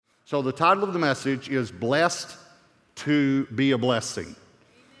So the title of the message is Blessed to be a Blessing.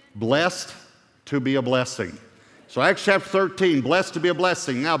 Blessed to be a blessing. So Acts chapter 13, blessed to be a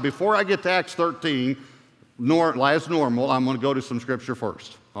blessing. Now, before I get to Acts 13, as normal, I'm going to go to some scripture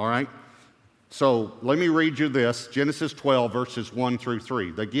first, all right? So let me read you this, Genesis 12, verses 1 through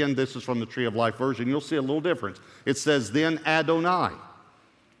 3. Again, this is from the Tree of Life version. You'll see a little difference. It says, then Adonai,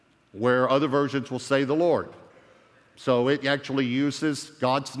 where other versions will say the Lord. So it actually uses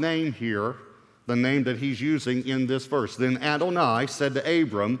God's name here, the name that he's using in this verse. Then Adonai said to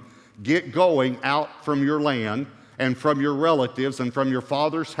Abram, get going out from your land and from your relatives and from your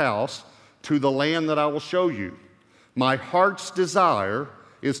father's house to the land that I will show you. My heart's desire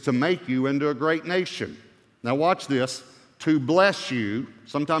is to make you into a great nation. Now watch this. To bless you.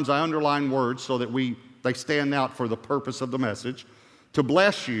 Sometimes I underline words so that they stand out for the purpose of the message. To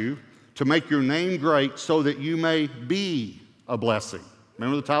bless you, to make your name great so that you may be a blessing.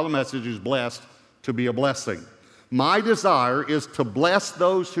 Remember the title of the message is blessed to be a blessing. My desire is to bless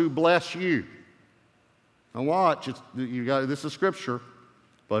those who bless you. Now watch, this is scripture.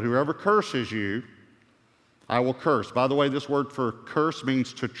 But whoever curses you, I will curse. By the way, this word for curse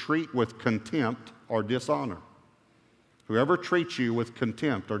means to treat with contempt or dishonor. Whoever treats you with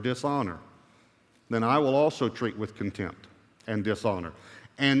contempt or dishonor, then I will also treat with contempt and dishonor.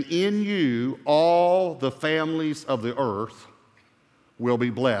 And in you, all the families of the earth will be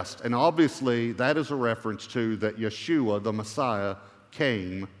blessed. And obviously, that is a reference to that Yeshua, the Messiah,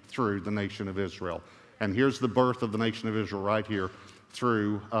 came through the nation of Israel. And here's the birth of the nation of Israel right here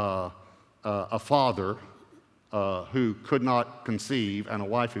through a father who could not conceive and a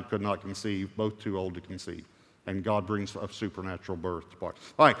wife who could not conceive, both too old to conceive. And God brings a supernatural birth to part.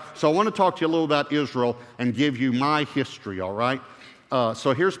 All right, so I want to talk to you a little about Israel and give you my history, all right?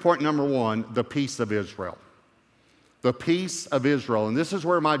 So here's point number one, the peace of Israel. The peace of Israel. And this is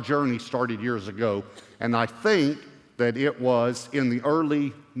where my journey started years ago. And I think that it was in the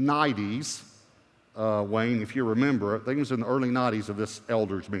early 90s. Wayne, if you remember, I think it was in the early 90s of this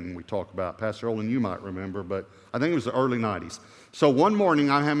elders meeting we talked about. Pastor Olin, you might remember, but I think it was the early 90s. So one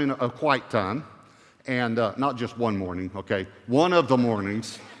morning I'm having a quiet time, and not just one morning, okay, one of the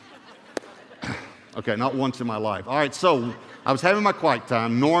mornings. Okay, not once in my life. All right, so I was having my quiet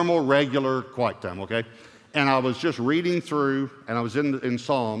time, normal, regular quiet time, okay? And I was just reading through, and I was in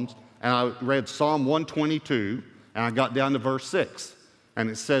Psalms, and I read Psalm 122, and I got down to verse 6. And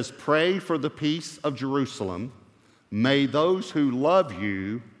it says, pray for the peace of Jerusalem. May those who love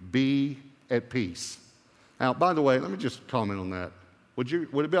you be at peace. Now, by the way, let me just comment on that. Would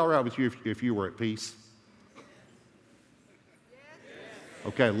it be all right with you if you were at peace?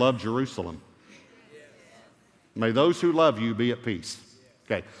 Okay, love Jerusalem. May those who love you be at peace.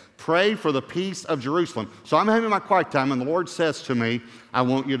 Okay, pray for the peace of Jerusalem. So I'm having my quiet time, and the Lord says to me, I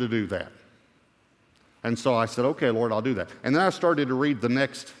want you to do that. And so I said, okay, Lord, I'll do that. And then I started to read the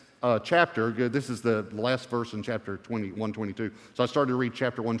next chapter. This is the last verse in chapter 122. So I started to read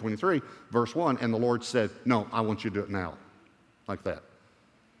chapter 123, verse 1, and the Lord said, no, I want you to do it now, like that.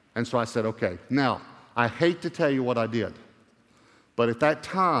 And so I said, okay. Now, I hate to tell you what I did, but at that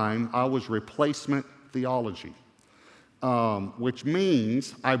time, I was replacement theology, which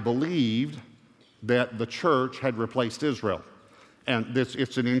means I believed that the church had replaced Israel. And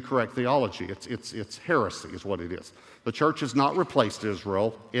it's an incorrect theology. It's heresy is what it is. The church has not replaced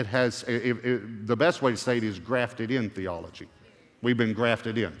Israel. It has, the best way to say it is grafted in theology. We've been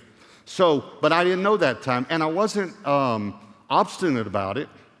grafted in. So, but I didn't know that time, and I wasn't obstinate about it.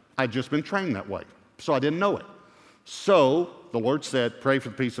 I'd just been trained that way. So I didn't know it. So the Lord said, pray for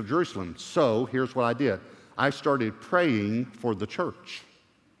the peace of Jerusalem. So here's what I did. I started praying for the church.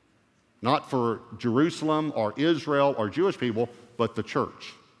 Not for Jerusalem or Israel or Jewish people, but the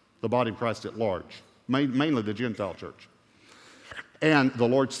church, the body of Christ at large, mainly the Gentile church. And the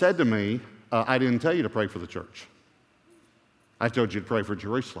Lord said to me, I didn't tell you to pray for the church. I told you to pray for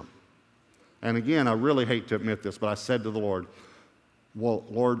Jerusalem. And again, I really hate to admit this, but I said to the Lord, well,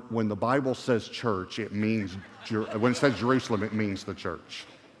 Lord, when the Bible says church, it means, when it says Jerusalem, it means the church.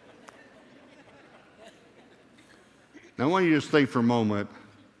 Now, I want you to just think for a moment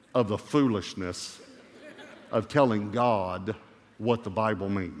of the foolishness of telling God what the Bible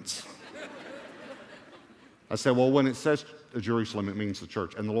means. I said, well, when it says Jerusalem, it means the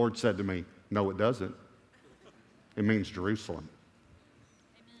church. And the Lord said to me, no, it doesn't. It means Jerusalem.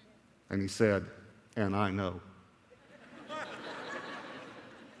 Amen. And he said, and I know.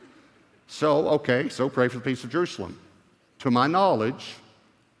 So pray for the peace of Jerusalem. To my knowledge,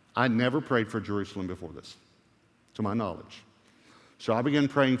 I never prayed for Jerusalem before this, to my knowledge. So I began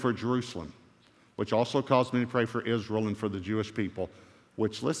praying for Jerusalem, which also caused me to pray for Israel and for the Jewish people,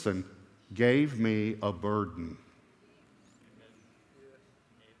 which, listen, gave me a burden.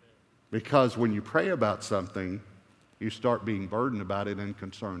 Because when you pray about something, you start being burdened about it and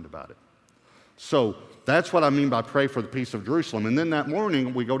concerned about it. So that's what I mean by pray for the peace of Jerusalem. And then that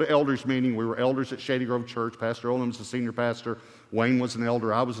morning, we go to elders meeting. We were elders at Shady Grove Church. Pastor Olam was the senior pastor. Wayne was an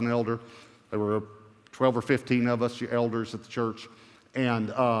elder. I was an elder. There were 12 or 15 of us elders at the church. And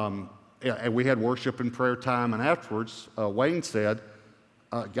we had worship and prayer time. And afterwards, Wayne said,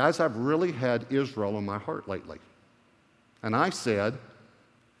 guys, I've really had Israel on my heart lately. And I said,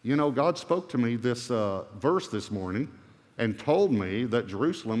 you know, God spoke to me this verse this morning and told me that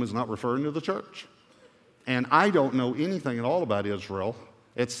Jerusalem is not referring to the church. And I don't know anything at all about Israel.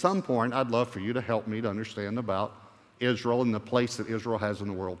 At some point, I'd love for you to help me to understand about Israel and the place that Israel has in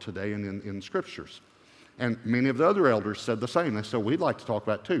the world today and in Scriptures. And many of the other elders said the same. They said, we'd like to talk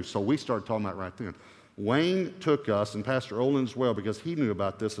about it too. So we started talking about it right then. Wayne took us, and Pastor Olin as well, because he knew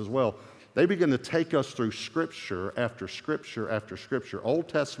about this as well. They began to take us through Scripture after Scripture after Scripture, Old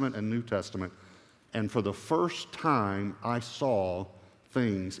Testament and New Testament. And for the first time, I saw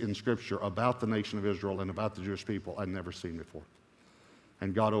things in Scripture about the nation of Israel and about the Jewish people I'd never seen before.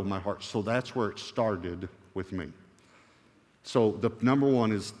 And God opened my heart. So that's where it started with me. So the number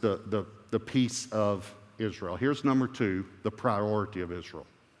one is the peace of Israel. Here's number two, the priority of Israel.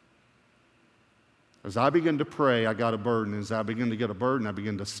 As I begin to pray, I got a burden. As I begin to get a burden, I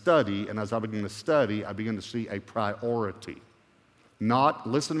begin to study. And as I begin to study, I begin to see a priority. Not,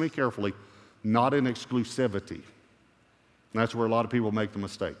 listen to me carefully, not an exclusivity. And that's where a lot of people make the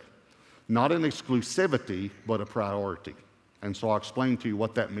mistake. Not an exclusivity, but a priority. And so I'll explain to you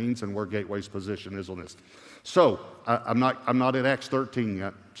what that means and where Gateway's position is on this. So I'm not at Acts 13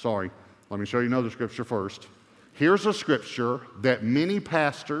 yet. Sorry. Let me show you another scripture first. Here's a scripture that many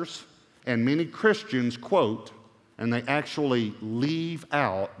pastors and many Christians quote, and they actually leave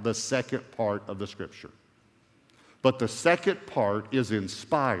out the second part of the scripture. But the second part is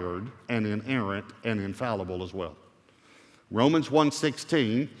inspired and inerrant and infallible as well. Romans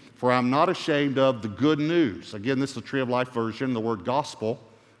 1:16, for I'm not ashamed of the good news. Again, this is a Tree of Life version. The word gospel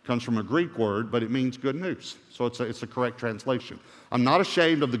comes from a Greek word, but it means good news. So it's a correct translation. I'm not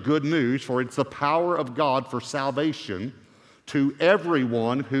ashamed of the good news, for it's the power of God for salvation to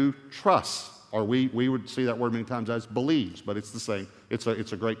everyone who trusts. Or we would see that word many times as believes, but it's the same. It's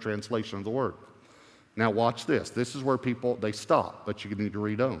a great translation of the word. Now watch this. This is where people, they stop, but you need to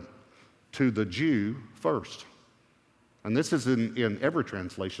read on. To the Jew first. And this is in every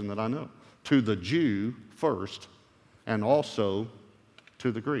translation that I know. To the Jew first, and also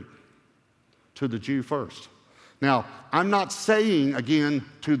to the Greek. To the Jew first. Now, I'm not saying, again,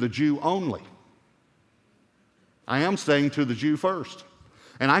 to the Jew only. I am saying to the Jew first.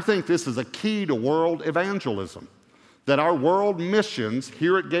 And I think this is a key to world evangelism. That our world missions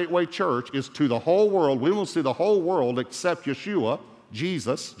here at Gateway Church is to the whole world. We will see the whole world except Yeshua,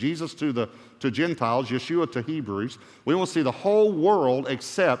 Jesus to Gentiles, Yeshua to Hebrews. We will see the whole world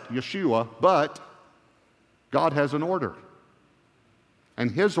except Yeshua, but God has an order.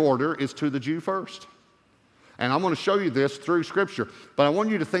 And his order is to the Jew first. And I'm going to show you this through Scripture. But I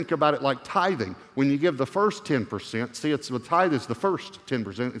want you to think about it like tithing. When you give the first 10%, see, the tithe is the first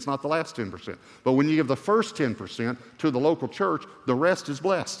 10%. It's not the last 10%. But when you give the first 10% to the local church, the rest is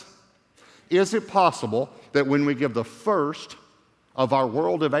blessed. Is it possible that when we give the first of our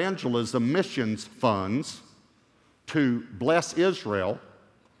world evangelism missions funds to bless Israel,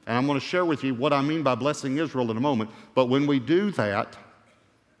 and I'm going to share with you what I mean by blessing Israel in a moment, but when we do that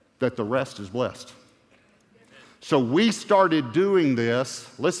the rest is blessed? So we started doing this,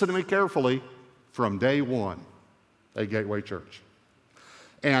 listen to me carefully, from day one at Gateway Church.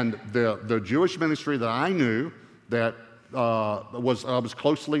 And the Jewish ministry that I knew that I was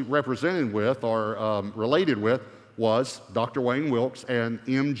closely represented with or related with was Dr. Wayne Wilkes and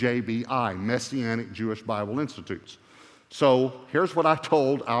MJBI, Messianic Jewish Bible Institutes. So here's what I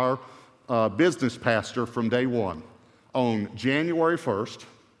told our business pastor from day one. On January 1st,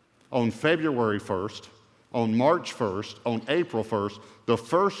 on February 1st, on March 1st, on April 1st, the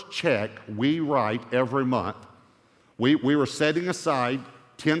first check we write every month, we were setting aside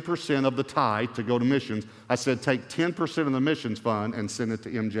 10% of the tithe to go to missions. I said, take 10% of the missions fund and send it to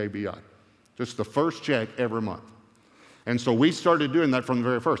MJBI. Just the first check every month. And so we started doing that from the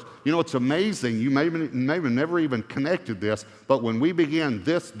very first. You know, it's amazing. You may have never even connected this, but when we began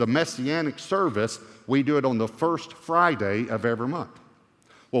the Messianic service, we do it on the first Friday of every month.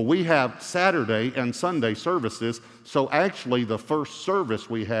 Well, we have Saturday and Sunday services, so actually the first service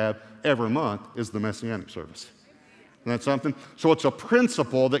we have every month is the Messianic service. Isn't that something? So it's a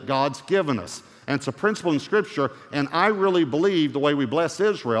principle that God's given us. And it's a principle in Scripture, and I really believe the way we bless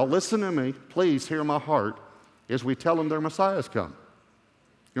Israel, listen to me, please hear my heart, is we tell them their Messiah's come.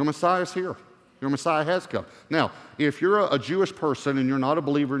 Your Messiah's here. Your Messiah has come. Now, if you're a Jewish person and you're not a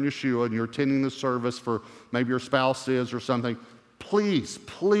believer in Yeshua and you're attending the service for maybe your spouse is or something, please,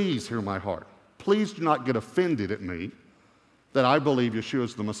 please hear my heart. Please do not get offended at me that I believe Yeshua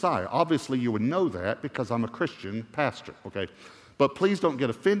is the Messiah. Obviously, you would know that because I'm a Christian pastor, okay? But please don't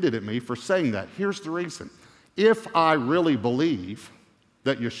get offended at me for saying that. Here's the reason. If I really believe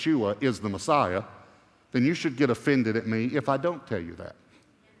that Yeshua is the Messiah, then you should get offended at me if I don't tell you that.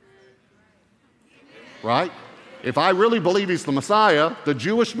 Right? If I really believe he's the Messiah, the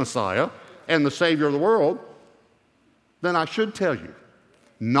Jewish Messiah, and the Savior of the world, then I should tell you.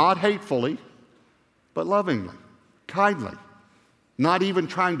 Not hatefully, but lovingly, kindly. Not even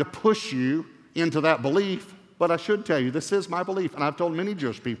trying to push you into that belief, but I should tell you, this is my belief. And I've told many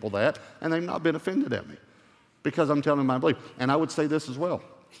Jewish people that, and they've not been offended at me because I'm telling them my belief. And I would say this as well.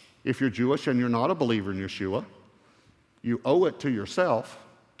 If you're Jewish and you're not a believer in Yeshua, you owe it to yourself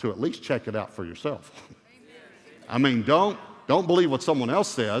to at least check it out for yourself. I mean, don't believe what someone else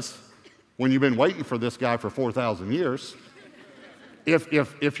says when you've been waiting for this guy for 4,000 years. If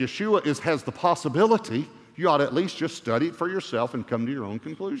Yeshua has the possibility, you ought to at least just study it for yourself and come to your own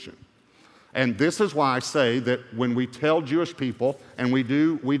conclusion. And this is why I say that when we tell Jewish people, and we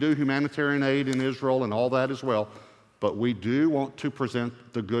do humanitarian aid in Israel and all that as well, but we do want to present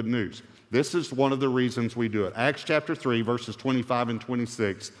the good news. This is one of the reasons we do it. Acts chapter 3, verses 25 and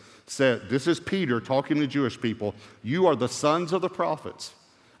 26 said, this is Peter talking to Jewish people, you are the sons of the prophets,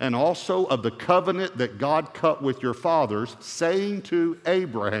 and also of the covenant that God cut with your fathers, saying to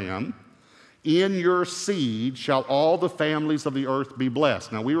Abraham, in your seed shall all the families of the earth be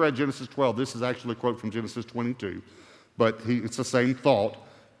blessed. Now, we read Genesis 12. This is actually a quote from Genesis 22, but it's the same thought.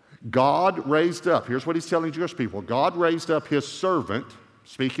 God raised up, here's what he's telling Jewish people, God raised up his servant,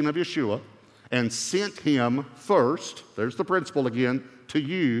 speaking of Yeshua, and sent him first, there's the principle again, to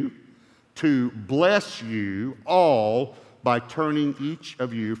you, to bless you all by turning each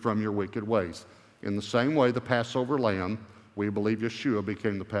of you from your wicked ways. In the same way, the Passover lamb, we believe Yeshua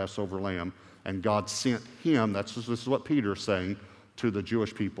became the Passover lamb, and God sent him, this is what Peter is saying, to the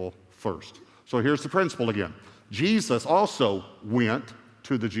Jewish people first. So here's the principle again. Jesus also went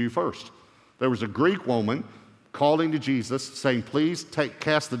to the Jew first. There was a Greek woman calling to Jesus, saying, please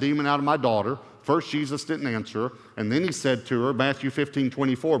cast the demon out of my daughter. First, Jesus didn't answer her, and then he said to her, Matthew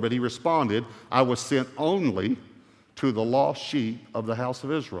 15:24, but he responded, I was sent only to the lost sheep of the house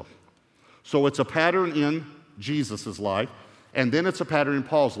of Israel. So it's a pattern in Jesus' life, and then it's a pattern in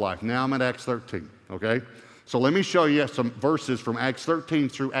Paul's life. Now I'm at Acts 13, okay? So let me show you some verses from Acts 13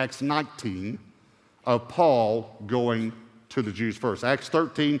 through Acts 19 of Paul going to the Jews first. Acts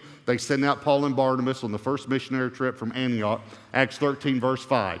 13, they send out Paul and Barnabas on the first missionary trip from Antioch. Acts 13, verse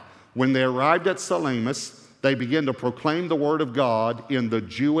 5. When they arrived at Salamis, they began to proclaim the word of God in the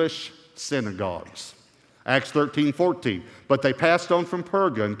Jewish synagogues. Acts 13:14. But they passed on from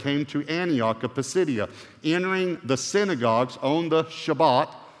Perga and came to Antioch of Pisidia, entering the synagogues on the Shabbat.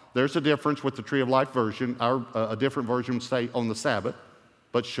 There's a difference with the Tree of Life version. A different version would say on the Sabbath,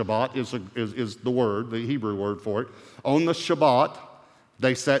 but Shabbat is the word, the Hebrew word for it. On the Shabbat,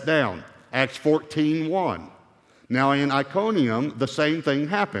 they sat down. Acts 14:1. Now in Iconium, the same thing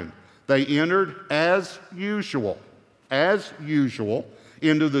happened. They entered as usual,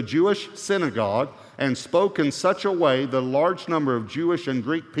 into the Jewish synagogue and spoke in such a way that a large number of Jewish and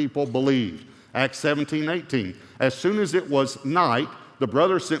Greek people believed. Acts 17:18. As soon as it was night, the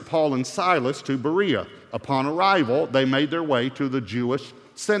brothers sent Paul and Silas to Berea. Upon arrival, they made their way to the Jewish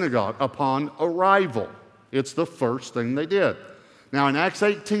synagogue. Upon arrival. It's the first thing they did. Now in Acts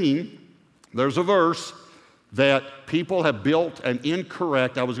 18, there's a verse that people have built an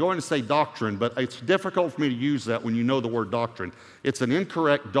incorrect, I was going to say doctrine, but it's difficult for me to use that when you know the word doctrine. It's an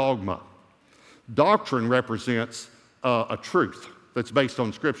incorrect dogma. Doctrine represents a truth that's based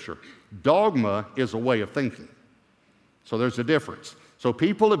on Scripture. Dogma is a way of thinking. So there's a difference. So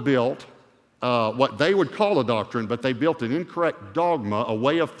people have built what they would call a doctrine, but they built an incorrect dogma, a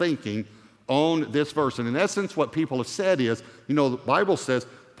way of thinking on this verse. And in essence, what people have said is, the Bible says,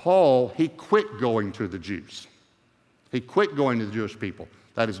 Paul, he quit going to the Jews. He quit going to the Jewish people.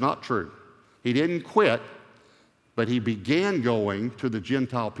 That is not true. He didn't quit, but he began going to the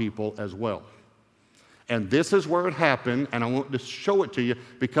Gentile people as well. And this is where it happened, and I want to show it to you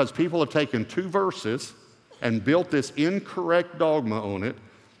because people have taken two verses and built this incorrect dogma on it,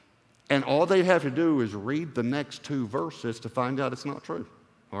 and all they have to do is read the next two verses to find out it's not true.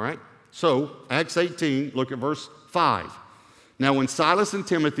 All right? So, Acts 18, look at verse 5. Now, when Silas and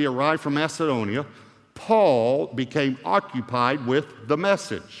Timothy arrived from Macedonia, Paul became occupied with the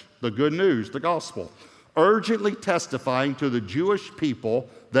message, the good news, the gospel, urgently testifying to the Jewish people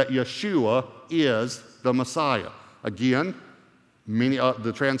that Yeshua is the Messiah. Again, many of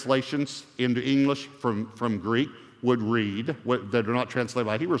the translations into English from Greek would read, that are not translated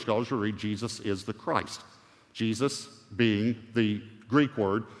by Hebrew scholars, would read, Jesus is the Christ. Jesus being the Greek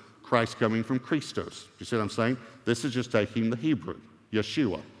word, Christ coming from Christos. You see what I'm saying? This is just taking the Hebrew,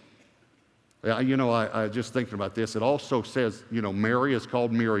 Yeshua. You know, I just thinking about this, it also says, you know, Mary is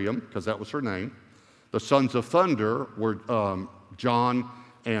called Miriam, because that was her name. The sons of thunder were John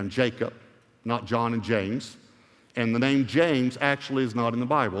and Jacob, not John and James. And the name James actually is not in the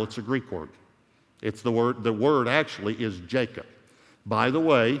Bible. It's a Greek word. It's the word actually is Jacob. By the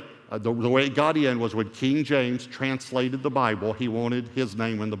way, the way it got in was when King James translated the Bible, he wanted his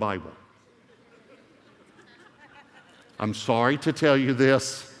name in the Bible. I'm sorry to tell you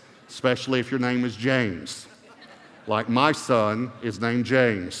this, especially if your name is James. Like my son is named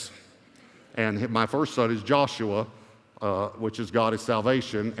James. And my first son is Joshua, which is God is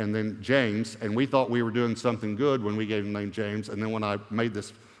salvation, and then James. And we thought we were doing something good when we gave him the name James. And then when I made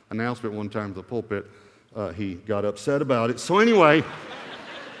this announcement one time at the pulpit, he got upset about it. So anyway,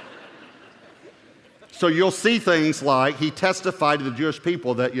 so you'll see things like he testified to the Jewish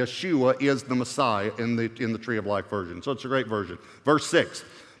people that Yeshua is the Messiah in the Tree of Life version. So it's a great version. Verse 6.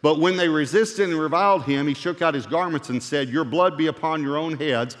 But when they resisted and reviled him, he shook out his garments and said, your blood be upon your own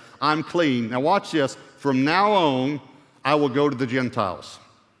heads. I'm clean. Now watch this. From now on, I will go to the Gentiles.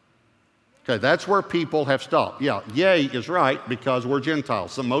 Okay, that's where people have stopped. Yeah, yay is right because we're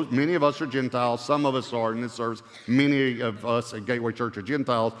Gentiles. Many of us are Gentiles. Some of us are in this service. Many of us at Gateway Church are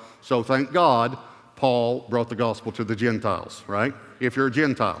Gentiles. So thank God Paul brought the gospel to the Gentiles, right? If you're a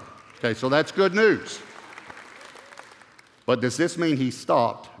Gentile. Okay, so that's good news. But does this mean he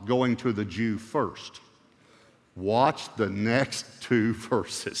stopped going to the Jew first? Watch the next two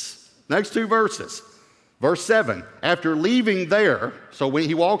verses. Next two verses. Verse 7, after leaving there, so when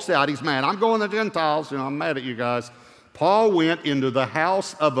he walks out, he's mad. I'm going to the Gentiles, I'm mad at you guys. Paul went into the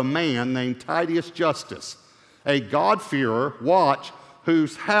house of a man named Titius Justus, a God-fearer, watch,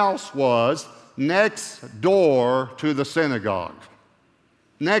 whose house was next door to the synagogue.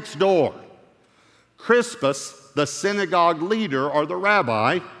 Next door. Crispus, the synagogue leader or the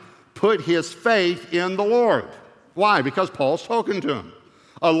rabbi, put his faith in the Lord. Why? Because Paul's talking to him,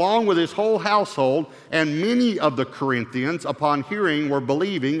 along with his whole household, and many of the Corinthians, upon hearing, were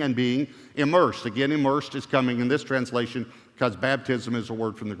believing and being immersed. Again, immersed is coming in this translation because baptism is a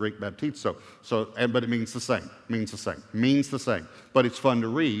word from the Greek baptizo. But it means the same, means the same. But it's fun to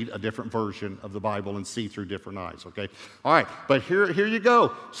read a different version of the Bible and see through different eyes, okay? All right, but here you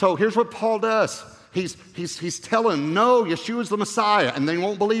go. So here's what Paul does. He's telling them, no, Yeshua's the Messiah, and they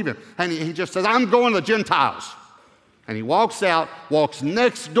won't believe him. And he just says, I'm going to the Gentiles. And he walks out, walks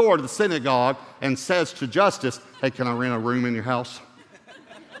next door to the synagogue, and says to Justus, hey, can I rent a room in your house?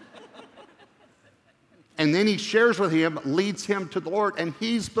 And then he shares with him, leads him to the Lord, and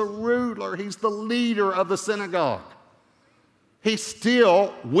he's the ruler, he's the leader of the synagogue. He's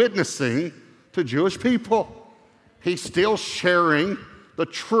still witnessing to Jewish people. He's still sharing the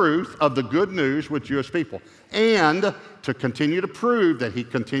truth of the good news with Jewish people. And to continue to prove that he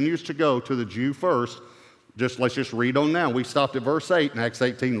continues to go to the Jew first, let's just read on now. We stopped at verse 8 in Acts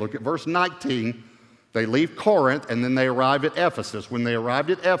 18. Look at verse 19. They leave Corinth, and then they arrive at Ephesus. When they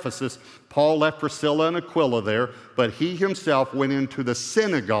arrived at Ephesus, Paul left Priscilla and Aquila there, but he himself went into the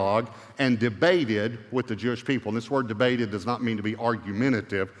synagogue and debated with the Jewish people. And this word debated does not mean to be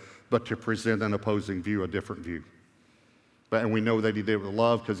argumentative, but to present an opposing view, a different view. And we know that he did it with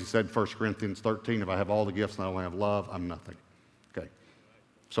love because he said in 1 Corinthians 13, if I have all the gifts and I don't have love, I'm nothing. Okay,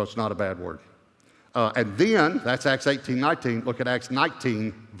 so it's not a bad word. And then, that's Acts 18, 19. Look at Acts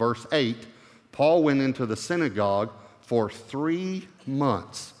 19, verse 8. Paul went into the synagogue for 3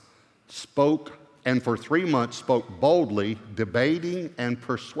 months, spoke boldly, debating and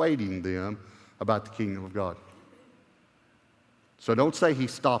persuading them about the kingdom of God. So don't say he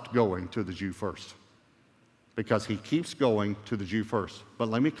stopped going to the Jew first, because he keeps going to the Jew first. But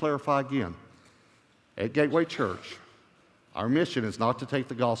let me clarify again. At Gateway Church, our mission is not to take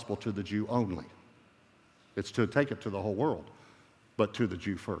the gospel to the Jew only. It's to take it to the whole world, but to the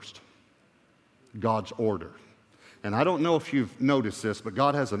Jew first. God's order. And I don't know if you've noticed this, but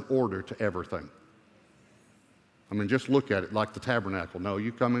God has an order to everything. I mean, just look at it like the tabernacle. No,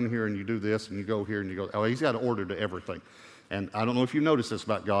 you come in here and you do this, and you go here and you go, oh, he's got an order to everything. And I don't know if you notice this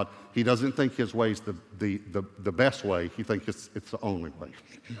about God. He doesn't think his way is the best way. He thinks it's the only way.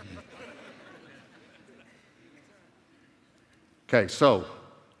 Okay, so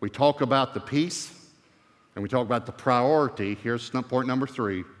we talk about the peace and we talk about the priority. Here's point number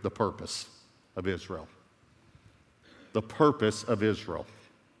 3, the purpose of Israel. The purpose of Israel.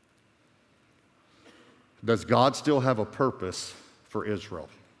 Does God still have a purpose for Israel?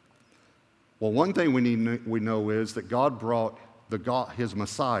 Well, one thing we know is that God brought his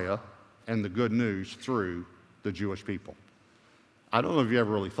Messiah and the good news through the Jewish people. I don't know if you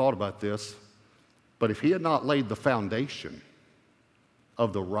ever really thought about this, but if he had not laid the foundation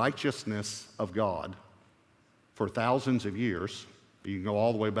of the righteousness of God for thousands of years, you can go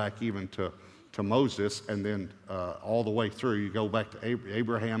all the way back even to Moses, and then all the way through, you go back to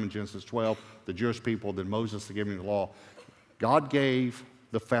Abraham in Genesis 12, the Jewish people, then Moses to give him the law. God gave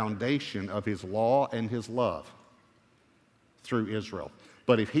the foundation of his law and his love through Israel.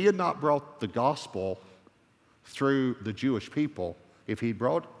 But if he had not brought the gospel through the Jewish people, if he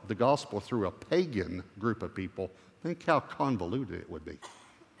brought the gospel through a pagan group of people, think how convoluted it would be.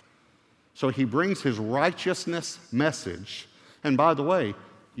 So he brings his righteousness message. And by the way,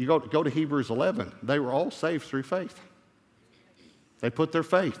 you go to Hebrews 11. They were all saved through faith. They put their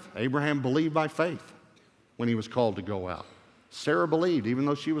faith. Abraham believed by faith when he was called to go out. Sarah believed, even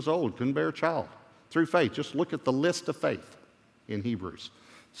though she was old, couldn't bear a child, through faith. Just look at the list of faith in Hebrews.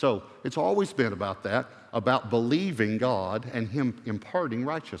 So it's always been about that, about believing God and him imparting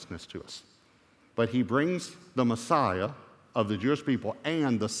righteousness to us. But he brings the Messiah of the Jewish people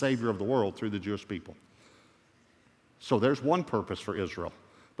and the Savior of the world through the Jewish people. So there's one purpose for Israel.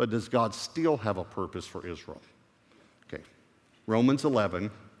 But does God still have a purpose for Israel? Okay. Romans 11,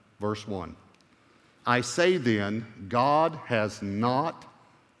 verse 1. I say then, God has not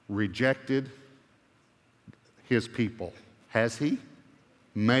rejected his people. Has he?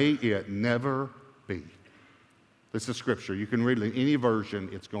 May it never be. This is scripture. You can read it in any version.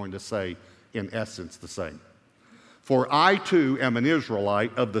 It's going to say, in essence, the same. For I too am an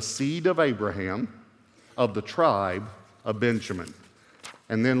Israelite of the seed of Abraham, of the tribe of Benjamin.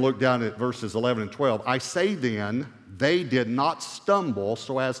 And then look down at verses 11 and 12. I say then, they did not stumble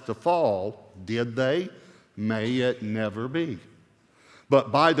so as to fall, did they? May it never be.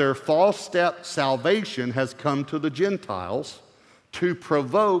 But by their false step, salvation has come to the Gentiles to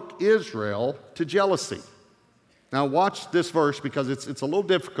provoke Israel to jealousy. Now watch this verse because it's a little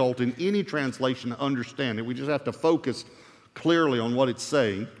difficult in any translation to understand it. We just have to focus clearly on what it's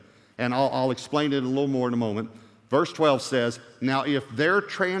saying. And I'll explain it a little more in a moment. Verse 12 says, now if their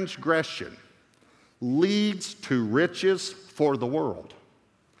transgression leads to riches for the world,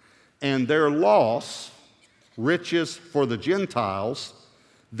 and their loss, riches for the Gentiles,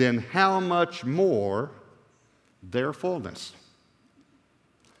 then how much more their fullness?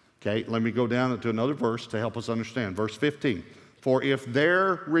 Okay, let me go down to another verse to help us understand. Verse 15, for if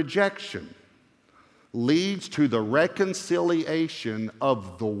their rejection leads to the reconciliation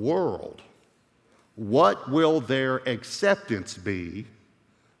of the world, what will their acceptance be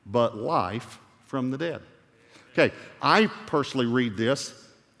but life from the dead? Okay, I personally read this,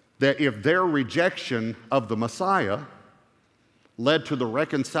 that if their rejection of the Messiah led to the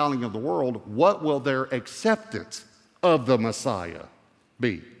reconciling of the world, what will their acceptance of the Messiah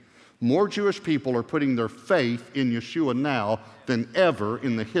be? More Jewish people are putting their faith in Yeshua now than ever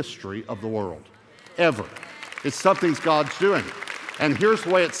in the history of the world. Ever. It's something God's doing. And here's the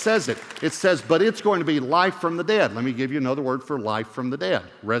way it says it. It says, but it's going to be life from the dead. Let me give you another word for life from the dead.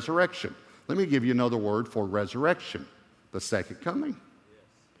 Resurrection. Let me give you another word for resurrection. The second coming.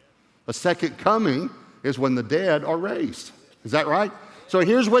 The second coming is when the dead are raised. Is that right? So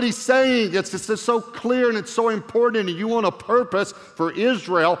here's what he's saying. It's just so clear and it's so important. And you want a purpose for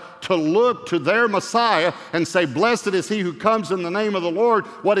Israel to look to their Messiah and say, blessed is he who comes in the name of the Lord.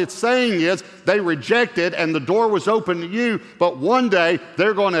 What it's saying is they rejected and the door was open to you. But one day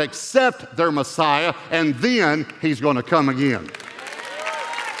they're going to accept their Messiah and then he's going to come again.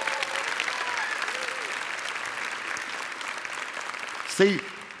 See,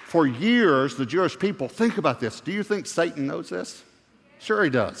 for years, the Jewish people, think about this. Do you think Satan knows this? Sure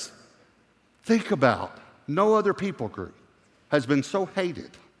he does. Think about no other people group has been so hated,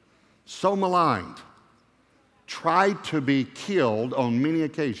 so maligned, tried to be killed on many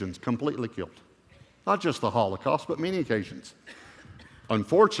occasions, completely killed. Not just the Holocaust, but many occasions.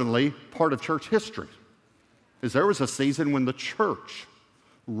 Unfortunately, part of church history is there was a season when the church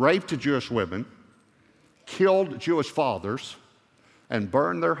raped Jewish women, killed Jewish fathers, and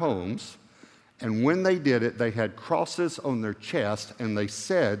burned their homes. And when they did it, they had crosses on their chest, and they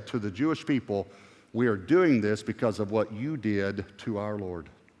said to the Jewish people, we are doing this because of what you did to our Lord.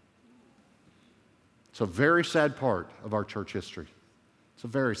 It's a very sad part of our church history. It's a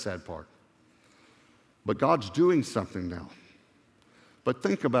very sad part. But God's doing something now. But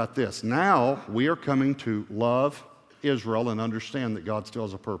think about this. Now we are coming to love Israel and understand that God still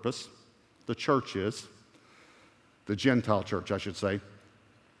has a purpose. The church is, the Gentile church, I should say.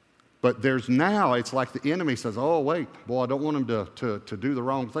 But there's now, it's like the enemy says, oh, wait, boy, I don't want him to do the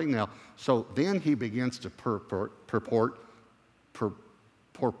wrong thing now. So then he begins to purport.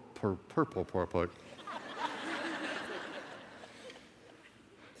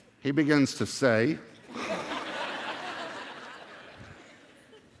 He begins to say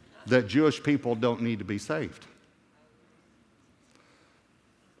that Jewish people don't need to be saved.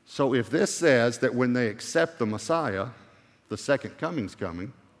 So if this says that when they accept the Messiah, the second coming's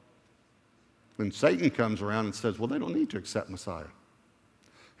coming, then Satan comes around and says, well, they don't need to accept Messiah.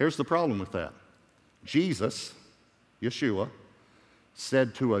 Here's the problem with that. Jesus, Yeshua,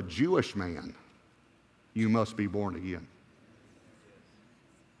 said to a Jewish man, you must be born again.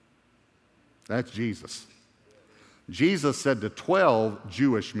 That's Jesus. Jesus said to 12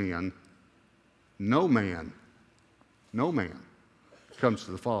 Jewish men, no man comes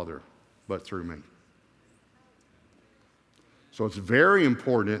to the Father but through me. So it's very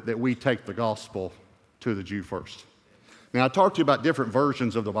important that we take the gospel to the Jew first. Now, I talked to you about different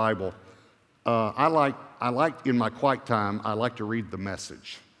versions of the Bible. I like in my quiet time, I like to read the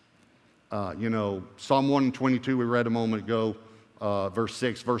Message. Psalm 122 we read a moment ago, verse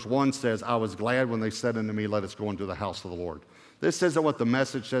 6. Verse 1 says, I was glad when they said unto me, let us go into the house of the Lord. This isn't what the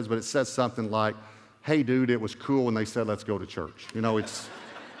Message says, but it says something like, hey, dude, it was cool when they said, let's go to church.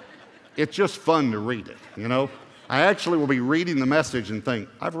 It's just fun to read it, I actually will be reading the Message and think,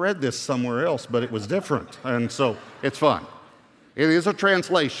 I've read this somewhere else, but it was different. And so it's fun. It is a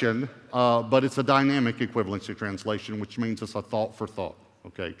translation, but it's a dynamic equivalency translation, which means it's a thought for thought.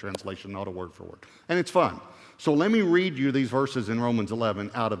 Okay, translation, not a word for word. And it's fun. So let me read you these verses in Romans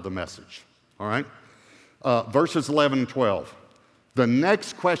 11 out of the Message. All right? Verses 11 and 12. The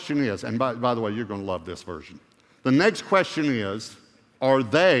next question is, and by the way, you're going to love this version. The next question is, are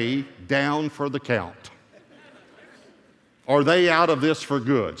they down for the count? Are they out of this for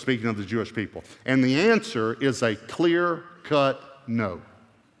good? Speaking of the Jewish people. And the answer is a clear-cut no.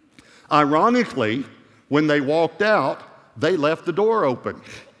 Ironically, when they walked out, they left the door open.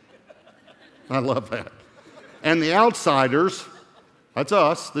 I love that. And the outsiders, that's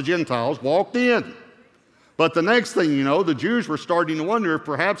us, the Gentiles, walked in. But the next thing you know, the Jews were starting to wonder if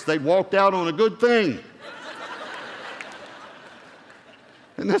perhaps they'd walked out on a good thing.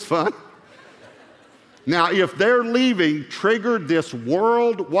 Isn't this fun? Now, if their leaving triggered this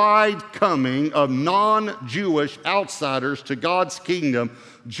worldwide coming of non-Jewish outsiders to God's kingdom,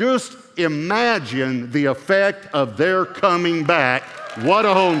 just imagine the effect of their coming back. What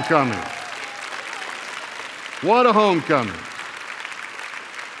a homecoming. What a homecoming.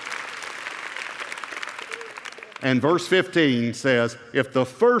 And verse 15 says, if the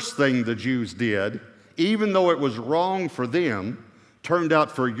first thing the Jews did, even though it was wrong for them, turned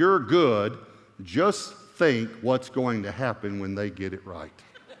out for your good, just think what's going to happen when they get it right.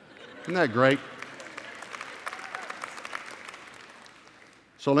 Isn't that great?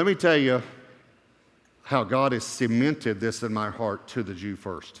 So let me tell you how God has cemented this in my heart to the Jew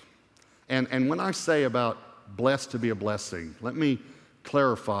first. And when I say about blessed to be a blessing, let me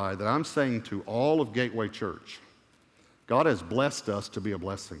clarify that I'm saying to all of Gateway Church, God has blessed us to be a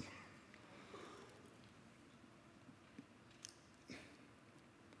blessing.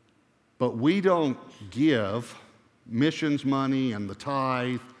 But we don't give missions money and the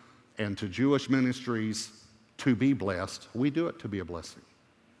tithe and to Jewish ministries to be blessed. We do it to be a blessing.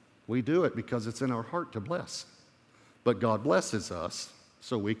 We do it because it's in our heart to bless. But God blesses us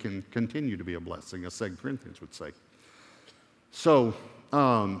so we can continue to be a blessing, as 2 Corinthians would say. So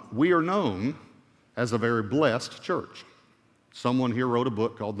we are known as a very blessed church. Someone here wrote a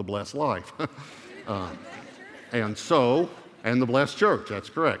book called The Blessed Life. And the Blessed Church, that's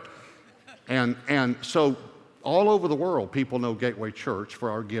correct. And so all over the world, people know Gateway Church for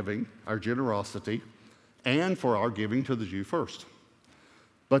our giving, our generosity, and for our giving to the Jew first.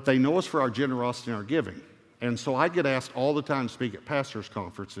 But they know us for our generosity and our giving. And so I get asked all the time to speak at pastors'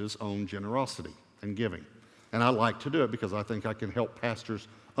 conferences on generosity and giving. And I like to do it because I think I can help pastors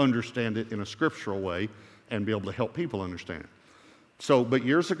understand it in a scriptural way and be able to help people understand it. So, but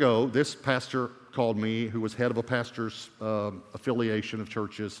years ago, this pastor called me, who was head of a pastor's affiliation of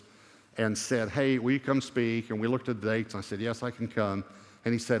churches, and said, hey, will you come speak? And we looked at the dates, and I said, yes, I can come.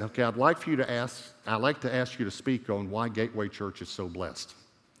 And he said, okay, I'd like to ask you to speak on why Gateway Church is so blessed.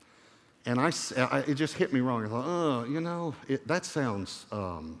 And it just hit me wrong. I thought, that sounds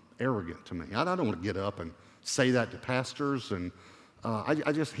arrogant to me. I don't want to get up and say that to pastors. And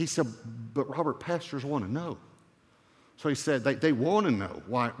he said, but Robert, pastors want to know. So he said they want to know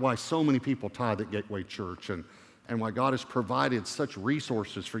why so many people tithe at Gateway Church and why God has provided such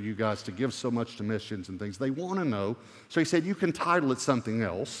resources for you guys to give so much to missions and things. They want to know. So he said, you can title it something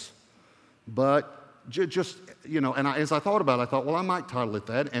else, but just, and as I thought about it, I thought, well, I might title it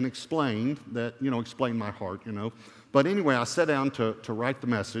that and explain that, explain my heart, But anyway, I sat down to write the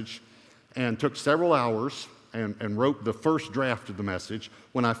message and took several hours and wrote the first draft of the message.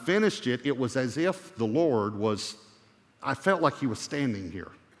 When I finished it, it was as if the Lord I felt like he was standing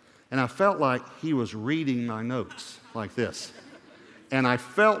here. And I felt like he was reading my notes like this. And I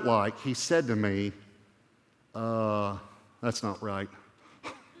felt like he said to me, that's not right.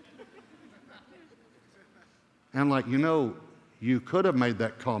 And I'm like, you could have made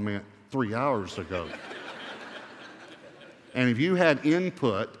that comment 3 hours ago. And if you had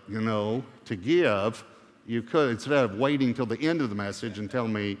input, to give, you could, instead of waiting till the end of the message and tell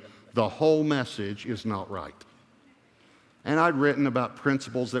me the whole message is not right. And I'd written about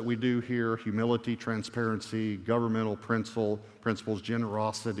principles that we do here: humility, transparency, governmental principles,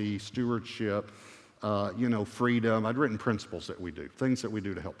 generosity, stewardship, freedom. I'd written principles that we do, things that we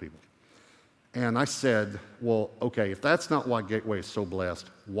do to help people. And I said, well, okay, if that's not why Gateway is so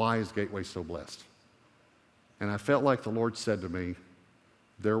blessed, why is Gateway so blessed? And I felt like the Lord said to me,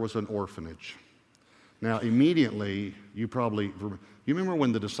 there was an orphanage. Now, immediately, you remember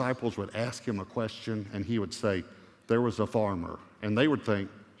when the disciples would ask him a question and he would say, there was a farmer. And they would think,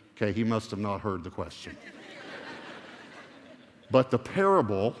 okay, he must have not heard the question. But the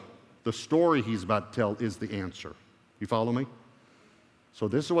parable, the story he's about to tell, is the answer. You follow me? So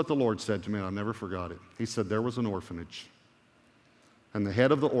this is what the Lord said to me, and I never forgot it. He said, there was an orphanage. And the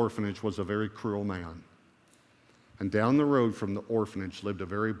head of the orphanage was a very cruel man. And down the road from the orphanage lived a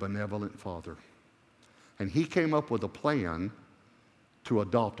very benevolent father. And he came up with a plan to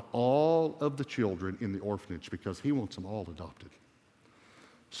adopt all of the children in the orphanage because he wants them all adopted.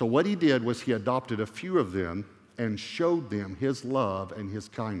 So what he did was he adopted a few of them and showed them his love and his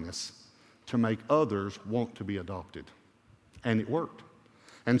kindness to make others want to be adopted. And it worked.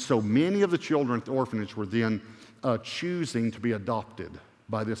 And so many of the children at the orphanage were then choosing to be adopted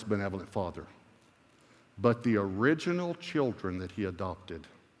by this benevolent father. But the original children that he adopted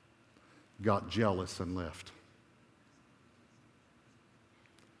got jealous and left.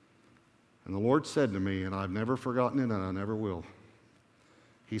 And the Lord said to me, and I've never forgotten it and I never will,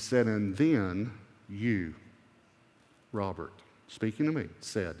 he said, and then you, Robert, speaking to me,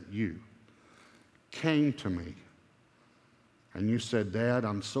 said, you came to me and you said, Dad,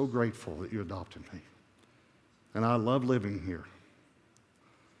 I'm so grateful that you adopted me. And I love living here.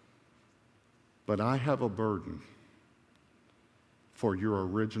 But I have a burden for your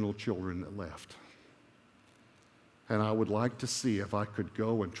original children that left. And I would like to see if I could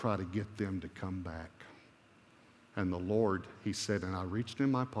go and try to get them to come back. And the Lord, he said, and I reached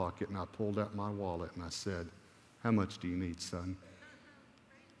in my pocket and I pulled out my wallet and I said, how much do you need, son?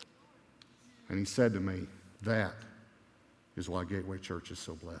 And he said to me, that is why Gateway Church is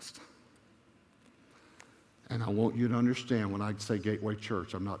so blessed. And I want you to understand, when I say Gateway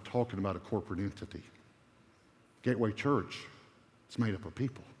Church, I'm not talking about a corporate entity. Gateway Church, it's made up of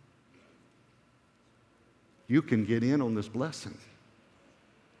people. You can get in on this blessing.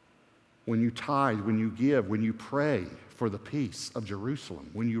 When you tithe, when you give, when you pray for the peace of Jerusalem,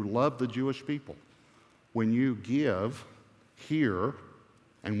 when you love the Jewish people, when you give here,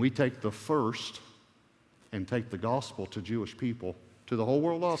 and we take the first and take the gospel to Jewish people, to the whole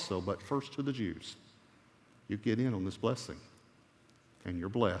world also, but first to the Jews, you get in on this blessing, and you're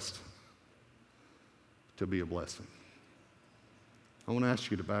blessed to be a blessing. I want to ask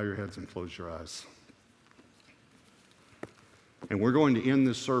you to bow your heads and close your eyes. And we're going to end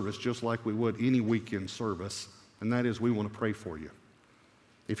this service just like we would any weekend service, and that is we want to pray for you.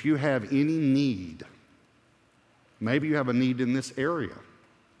 If you have any need, maybe you have a need in this area.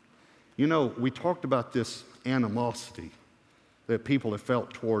 We talked about this animosity that people have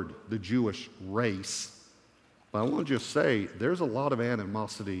felt toward the Jewish race. But I want to just say, there's a lot of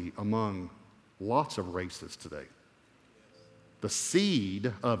animosity among lots of races today. The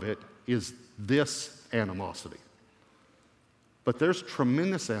seed of it is this animosity. But there's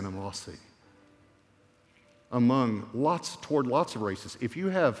tremendous animosity toward lots of races. If you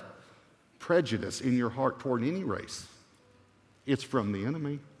have prejudice in your heart toward any race, it's from the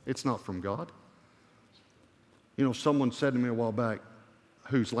enemy. It's not from God. Someone said to me a while back,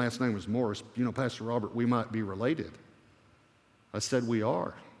 whose last name was Morris, Pastor Robert, we might be related. I said we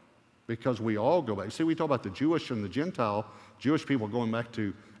are, because we all go back. See, we talk about the Jewish and the Gentile, Jewish people going back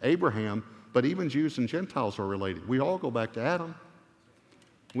to Abraham, but even Jews and Gentiles are related. We all go back to Adam.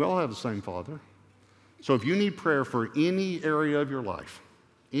 We all have the same father. So if you need prayer for any area of your life,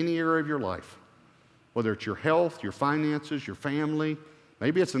 whether it's your health, your finances, your family,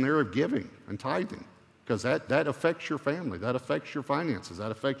 maybe it's an area of giving and tithing, because that affects your family, that affects your finances,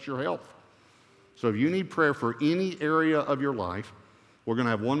 that affects your health. So if you need prayer for any area of your life, we're going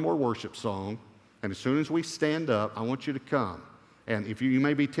to have one more worship song, and as soon as we stand up, I want you to come. And if you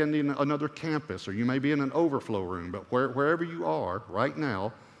may be attending another campus, or you may be in an overflow room, but wherever you are right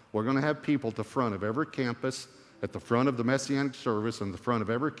now, we're going to have people at the front of every campus, at the front of the Messianic service, and the front of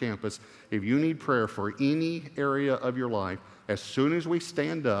every campus. If you need prayer for any area of your life, as soon as we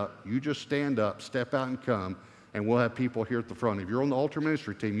stand up, you just stand up, step out and come, and we'll have people here at the front. If you're on the altar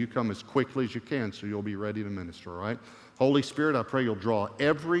ministry team, you come as quickly as you can so you'll be ready to minister, all right? Holy Spirit, I pray you'll draw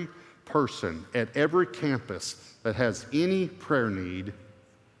every person at every campus that has any prayer need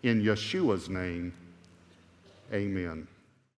in Yeshua's name. Amen.